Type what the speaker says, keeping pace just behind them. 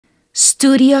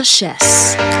Studio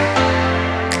Chess.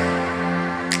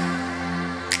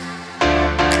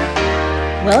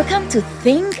 Welcome to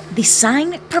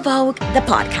Think-Design-Provoke, the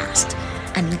podcast,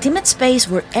 an intimate space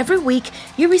where every week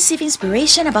you receive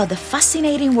inspiration about the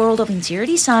fascinating world of interior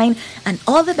design and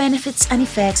all the benefits and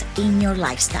effects in your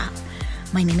lifestyle.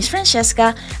 My name is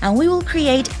Francesca, and we will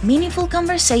create meaningful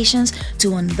conversations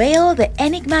to unveil the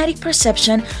enigmatic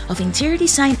perception of interior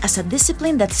design as a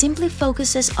discipline that simply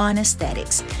focuses on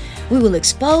aesthetics. We will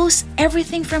expose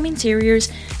everything from interiors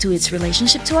to its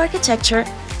relationship to architecture,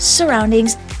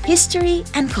 surroundings, history,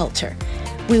 and culture.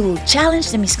 We will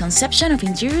challenge the misconception of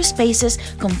interior spaces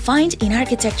confined in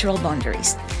architectural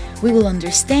boundaries. We will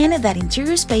understand that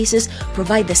interior spaces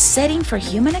provide the setting for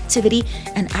human activity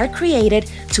and are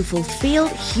created to fulfill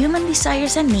human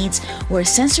desires and needs, where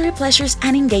sensory pleasures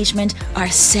and engagement are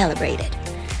celebrated.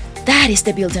 That is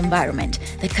the built environment,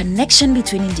 the connection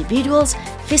between individuals,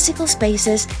 physical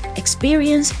spaces,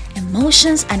 experience,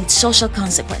 emotions, and its social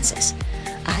consequences.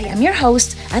 I am your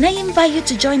host, and I invite you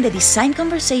to join the design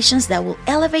conversations that will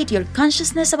elevate your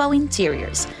consciousness about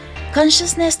interiors.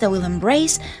 Consciousness that will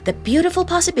embrace the beautiful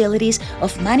possibilities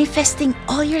of manifesting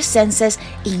all your senses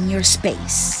in your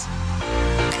space.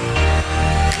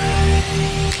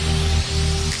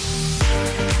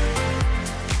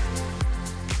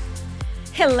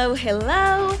 Hello,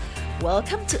 hello!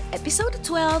 Welcome to episode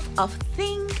 12 of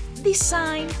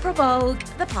Think-Design-Provoke,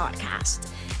 the podcast.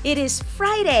 It is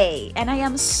Friday, and I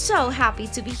am so happy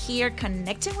to be here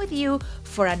connecting with you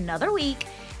for another week,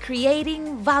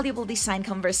 creating valuable design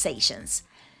conversations.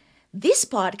 This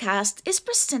podcast is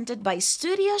presented by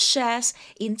Studio Chess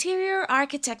Interior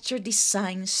Architecture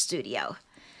Design Studio.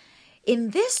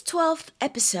 In this 12th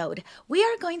episode, we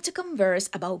are going to converse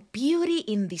about beauty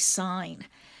in design.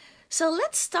 So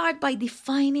let's start by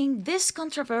defining this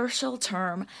controversial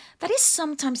term that is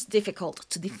sometimes difficult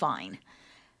to define.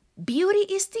 Beauty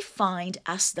is defined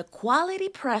as the quality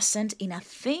present in a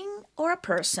thing or a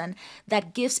person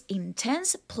that gives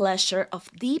intense pleasure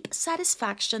of deep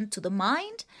satisfaction to the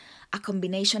mind, a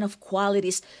combination of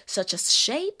qualities such as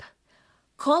shape,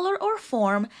 color, or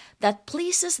form that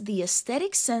pleases the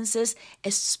aesthetic senses,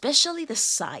 especially the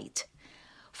sight.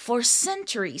 For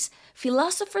centuries,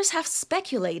 philosophers have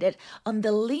speculated on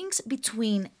the links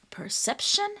between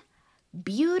perception,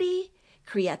 beauty,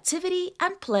 creativity,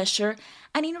 and pleasure,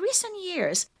 and in recent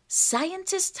years,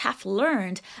 scientists have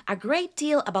learned a great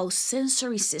deal about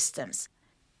sensory systems.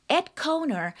 Ed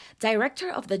Conner, director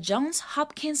of the Johns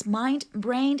Hopkins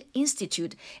Mind-Brain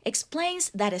Institute, explains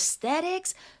that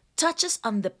aesthetics touches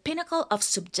on the pinnacle of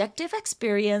subjective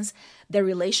experience, the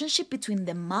relationship between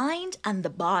the mind and the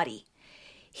body.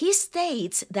 He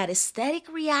states that aesthetic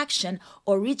reaction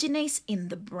originates in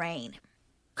the brain.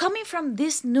 Coming from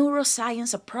this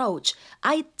neuroscience approach,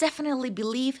 I definitely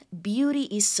believe beauty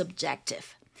is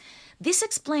subjective. This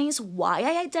explains why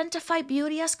I identify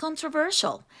beauty as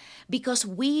controversial, because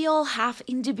we all have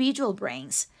individual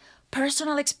brains,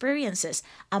 personal experiences,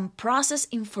 and process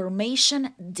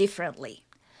information differently.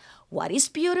 What is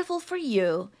beautiful for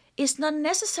you is not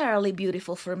necessarily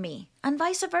beautiful for me, and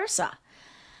vice versa.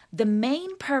 The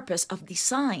main purpose of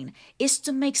design is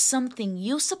to make something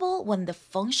usable when the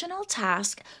functional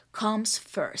task comes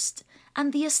first,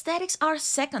 and the aesthetics are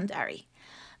secondary.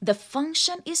 The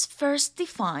function is first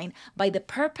defined by the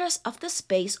purpose of the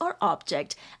space or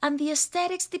object, and the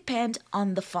aesthetics depend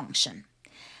on the function.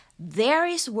 There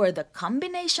is where the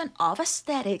combination of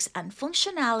aesthetics and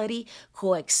functionality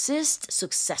coexist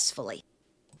successfully.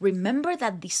 Remember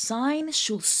that design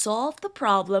should solve the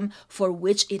problem for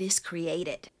which it is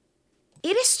created.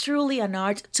 It is truly an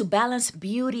art to balance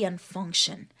beauty and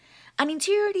function. And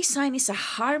interior design is a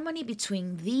harmony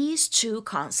between these two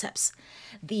concepts.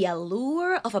 The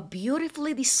allure of a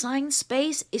beautifully designed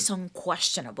space is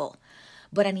unquestionable,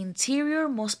 but an interior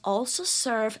must also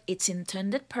serve its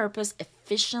intended purpose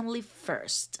efficiently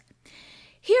first.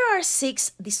 Here are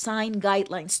 6 design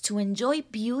guidelines to enjoy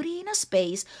beauty in a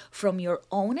space from your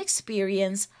own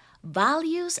experience,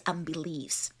 values, and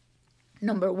beliefs.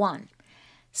 Number 1.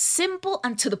 Simple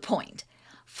and to the point.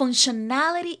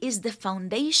 Functionality is the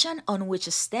foundation on which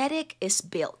aesthetic is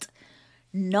built.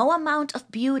 No amount of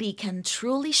beauty can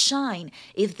truly shine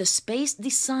if the space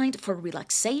designed for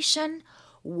relaxation,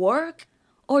 work,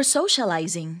 or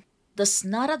socializing does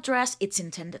not address its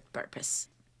intended purpose.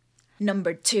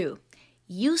 Number 2.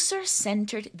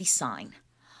 User-centered design.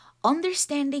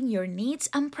 Understanding your needs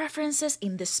and preferences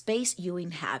in the space you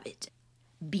inhabit.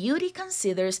 Beauty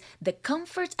considers the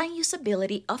comfort and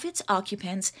usability of its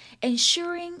occupants,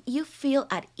 ensuring you feel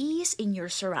at ease in your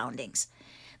surroundings.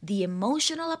 The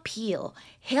emotional appeal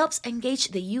helps engage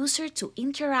the user to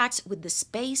interact with the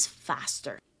space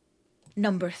faster.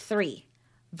 Number 3,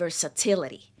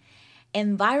 versatility.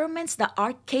 Environments that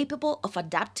are capable of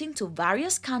adapting to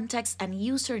various contexts and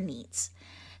user needs.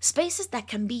 Spaces that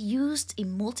can be used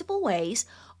in multiple ways,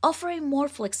 offering more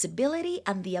flexibility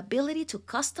and the ability to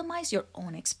customize your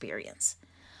own experience.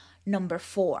 Number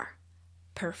 4,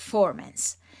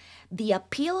 performance. The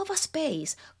appeal of a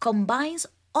space combines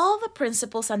all the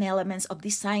principles and elements of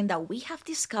design that we have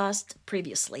discussed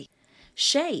previously.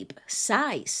 Shape,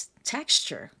 size,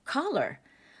 texture, color.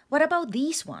 What about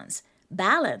these ones?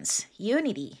 Balance,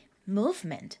 unity,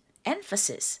 movement,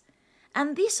 emphasis.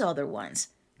 And these other ones,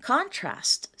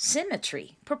 contrast,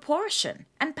 symmetry, proportion,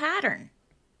 and pattern.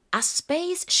 A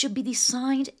space should be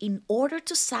designed in order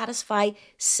to satisfy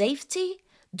safety,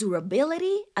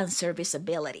 durability, and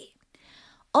serviceability.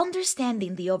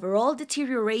 Understanding the overall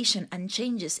deterioration and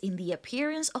changes in the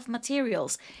appearance of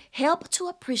materials help to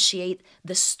appreciate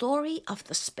the story of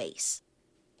the space.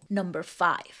 Number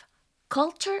 5,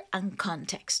 culture and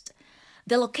context.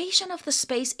 The location of the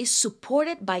space is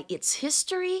supported by its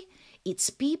history, its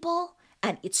people,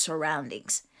 and its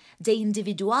surroundings. The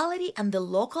individuality and the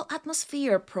local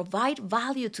atmosphere provide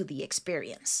value to the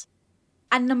experience.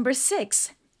 And number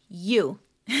 6, you.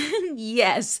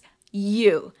 Yes,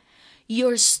 you.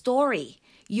 Your story,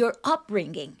 your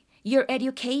upbringing, your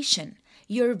education,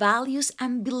 your values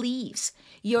and beliefs,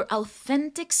 your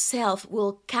authentic self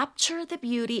will capture the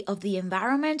beauty of the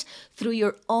environment through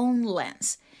your own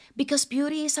lens, because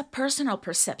beauty is a personal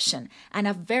perception and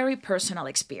a very personal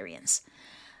experience.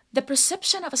 The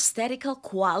perception of aesthetical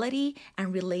quality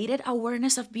and related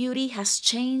awareness of beauty has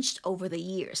changed over the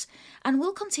years and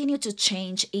will continue to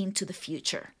change into the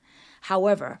future.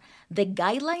 However, the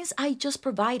guidelines I just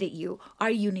provided you are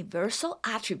universal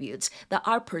attributes that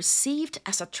are perceived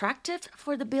as attractive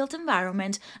for the built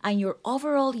environment and your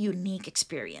overall unique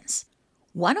experience.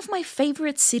 One of my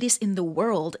favorite cities in the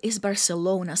world is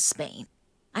Barcelona, Spain.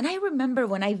 And I remember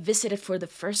when I visited for the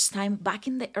first time back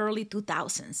in the early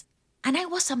 2000s, and I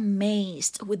was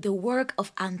amazed with the work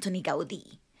of Antoni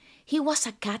Gaudí. He was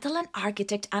a Catalan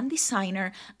architect and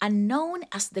designer and known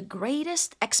as the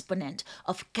greatest exponent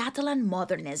of Catalan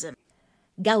modernism.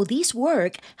 Gaudí's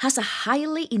work has a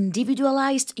highly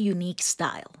individualized, unique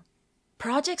style.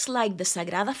 Projects like the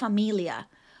Sagrada Familia,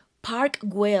 Parc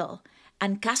Güell,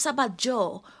 and Casa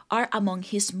Batlló are among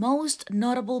his most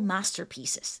notable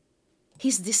masterpieces.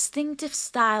 His distinctive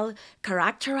style,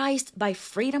 characterized by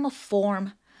freedom of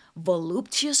form,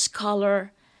 voluptuous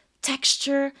color,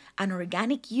 texture, and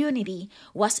organic unity,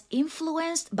 was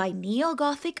influenced by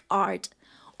neo-Gothic art,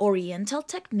 Oriental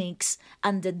techniques,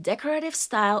 and the decorative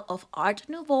style of Art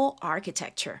Nouveau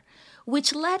architecture,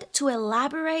 which led to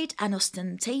elaborate and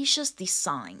ostentatious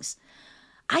designs.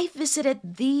 I visited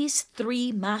these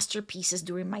 3 masterpieces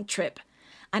during my trip,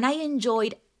 and I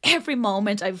enjoyed every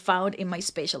moment I found in my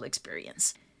spatial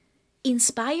experience.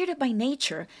 Inspired by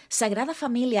nature, Sagrada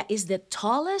Familia is the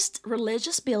tallest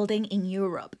religious building in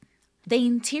Europe. The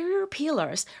interior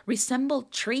pillars resemble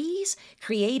trees,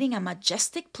 creating a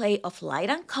majestic play of light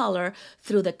and color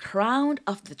through the crown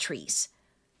of the trees.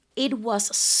 It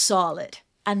was solid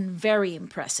and very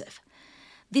impressive.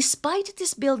 Despite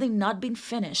this building not being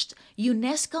finished,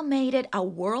 UNESCO made it a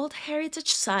World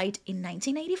Heritage Site in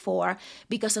 1984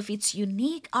 because of its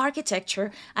unique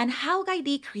architecture and how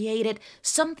Gaudí created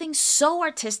something so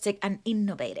artistic and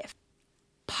innovative.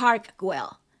 Parc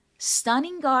Güell.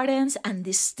 Stunning gardens and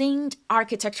distinct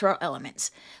architectural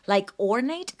elements, like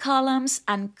ornate columns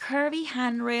and curvy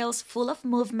handrails full of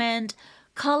movement,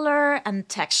 color, and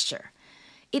texture.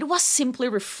 It was simply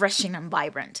refreshing and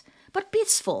vibrant, but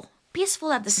peaceful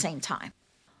at the same time.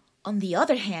 On the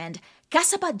other hand,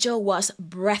 Casa Batlló was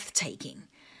breathtaking.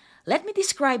 Let me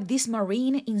describe this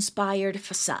marine-inspired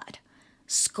facade.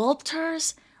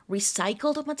 Sculptures,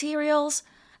 recycled materials,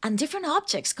 and different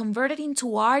objects converted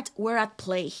into art were at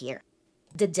play here.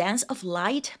 The dance of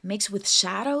light mixed with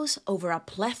shadows over a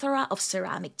plethora of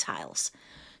ceramic tiles,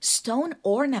 stone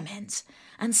ornaments,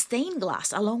 and stained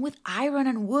glass along with iron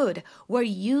and wood were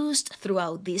used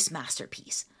throughout this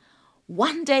masterpiece.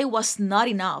 One day was not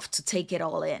enough to take it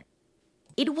all in.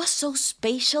 It was so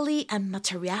spatially and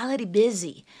materiality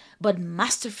busy, but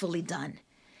masterfully done.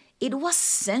 It was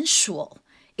sensual.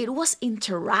 It was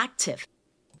interactive.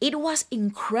 It was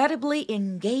incredibly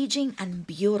engaging and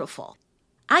beautiful.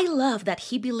 I love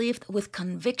that he believed with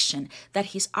conviction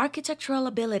that his architectural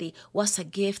ability was a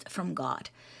gift from God,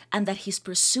 and that his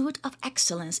pursuit of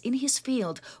excellence in his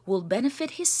field will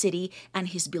benefit his city and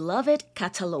his beloved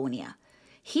Catalonia.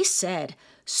 He said,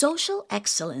 Social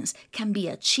excellence can be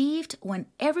achieved when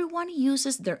everyone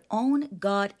uses their own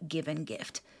God-given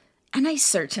gift. And I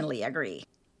certainly agree.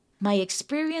 My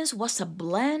experience was a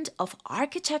blend of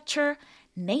architecture,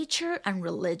 nature, and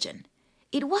religion.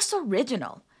 It was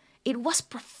original. It was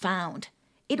profound.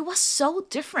 It was so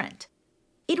different.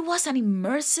 It was an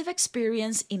immersive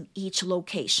experience in each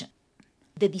location.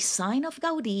 The design of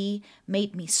Gaudí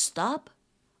made me stop,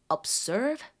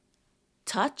 observe,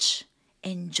 touch,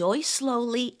 enjoy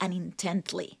slowly and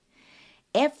intently.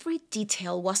 Every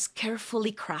detail was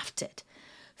carefully crafted.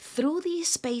 Through these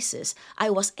spaces, I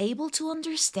was able to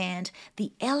understand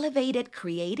the elevated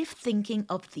creative thinking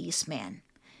of this man.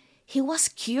 He was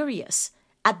curious,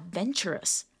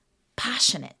 adventurous,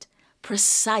 passionate,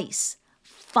 precise,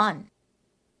 fun.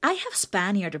 I have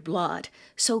Spaniard blood,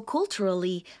 so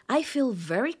culturally, I feel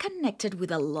very connected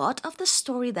with a lot of the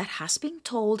story that has been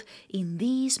told in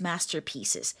these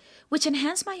masterpieces, which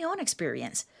enhance my own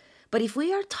experience. But if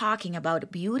we are talking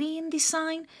about beauty in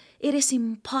design, it is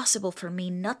impossible for me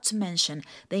not to mention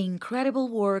the incredible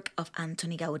work of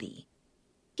Antoni Gaudí.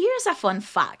 Here's a fun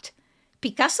fact.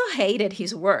 Picasso hated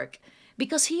his work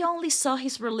because he only saw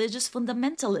his religious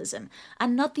fundamentalism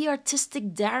and not the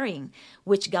artistic daring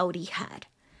which Gaudí had.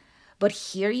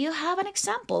 But here you have an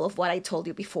example of what I told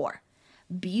you before.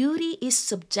 Beauty is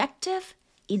subjective,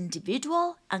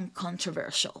 individual, and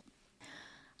controversial.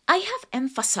 I have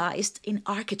emphasized in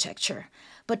architecture,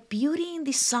 but beauty in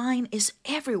design is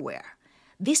everywhere.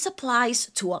 This applies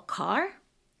to a car,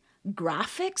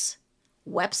 graphics,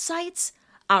 websites,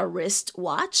 a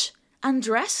wristwatch, and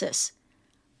dresses,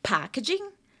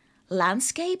 packaging,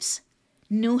 landscapes,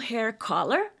 new hair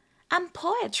color, and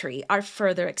poetry are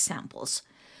further examples.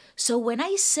 So when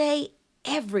I say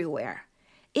everywhere,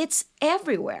 it's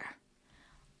everywhere.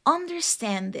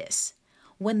 Understand this.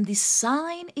 When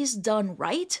design is done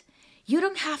right, you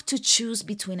don't have to choose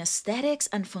between aesthetics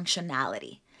and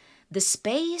functionality. The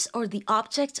space or the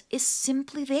object is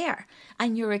simply there,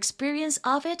 and your experience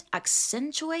of it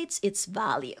accentuates its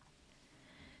value.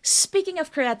 Speaking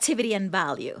of creativity and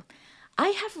value, I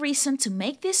have reason to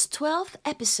make this 12th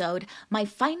episode my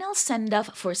final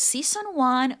send-off for Season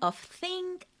 1 of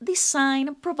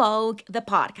Think-Design-Provoke, the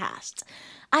podcast.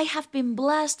 I have been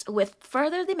blessed with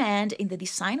further demand in the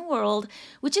design world,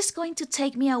 which is going to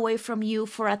take me away from you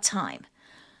for a time.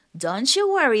 Don't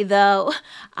you worry though,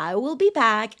 I will be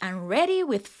back and ready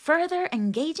with further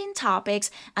engaging topics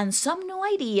and some new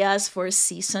ideas for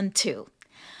Season 2.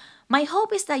 My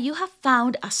hope is that you have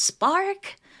found a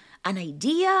spark, an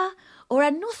idea, or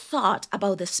a new thought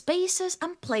about the spaces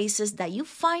and places that you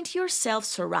find yourself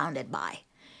surrounded by.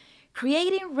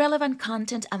 Creating relevant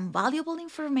content and valuable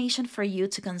information for you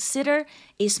to consider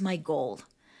is my goal.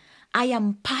 I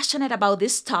am passionate about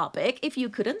this topic, if you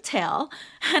couldn't tell,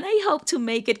 and I hope to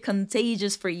make it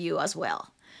contagious for you as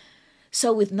well.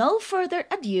 So with no further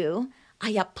ado,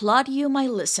 I applaud you, my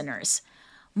listeners.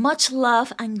 Much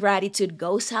love and gratitude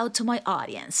goes out to my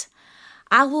audience.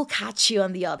 I will catch you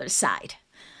on the other side.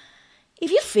 If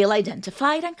you feel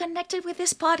identified and connected with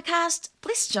this podcast,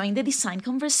 please join the design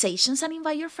conversations and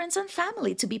invite your friends and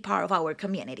family to be part of our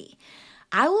community.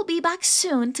 I will be back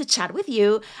soon to chat with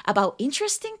you about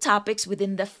interesting topics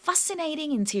within the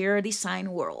fascinating interior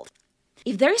design world.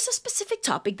 If there is a specific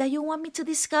topic that you want me to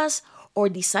discuss or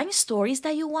design stories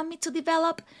that you want me to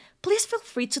develop, please feel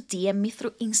free to DM me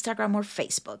through Instagram or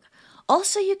Facebook.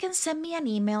 Also, you can send me an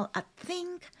email at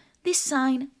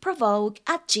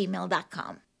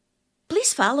thinkdesignprovoke@gmail.com.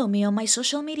 Please follow me on my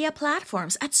social media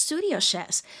platforms at Studio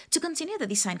Chess to continue the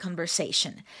design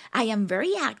conversation. I am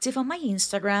very active on my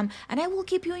Instagram and I will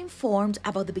keep you informed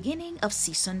about the beginning of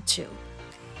Season 2.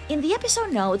 In the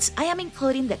episode notes, I am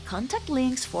including the contact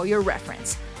links for your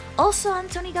reference. Also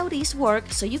Antoni Gaudí's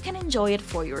work so you can enjoy it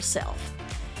for yourself.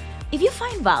 If you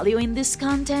find value in this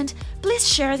content, please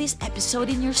share this episode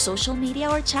in your social media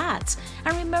or chats.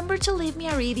 And remember to leave me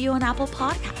a review on Apple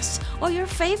Podcasts or your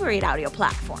favorite audio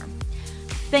platform.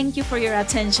 Thank you for your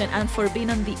attention and for being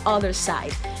on the other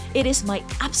side. It is my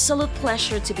absolute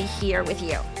pleasure to be here with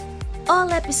you.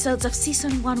 All episodes of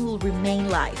Season 1 will remain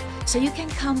live, so you can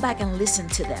come back and listen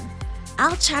to them.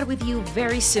 I'll chat with you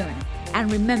very soon. And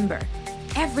remember,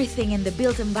 everything in the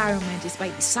built environment is by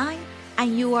design,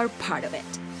 and you are part of it.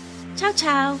 Ciao,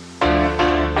 ciao!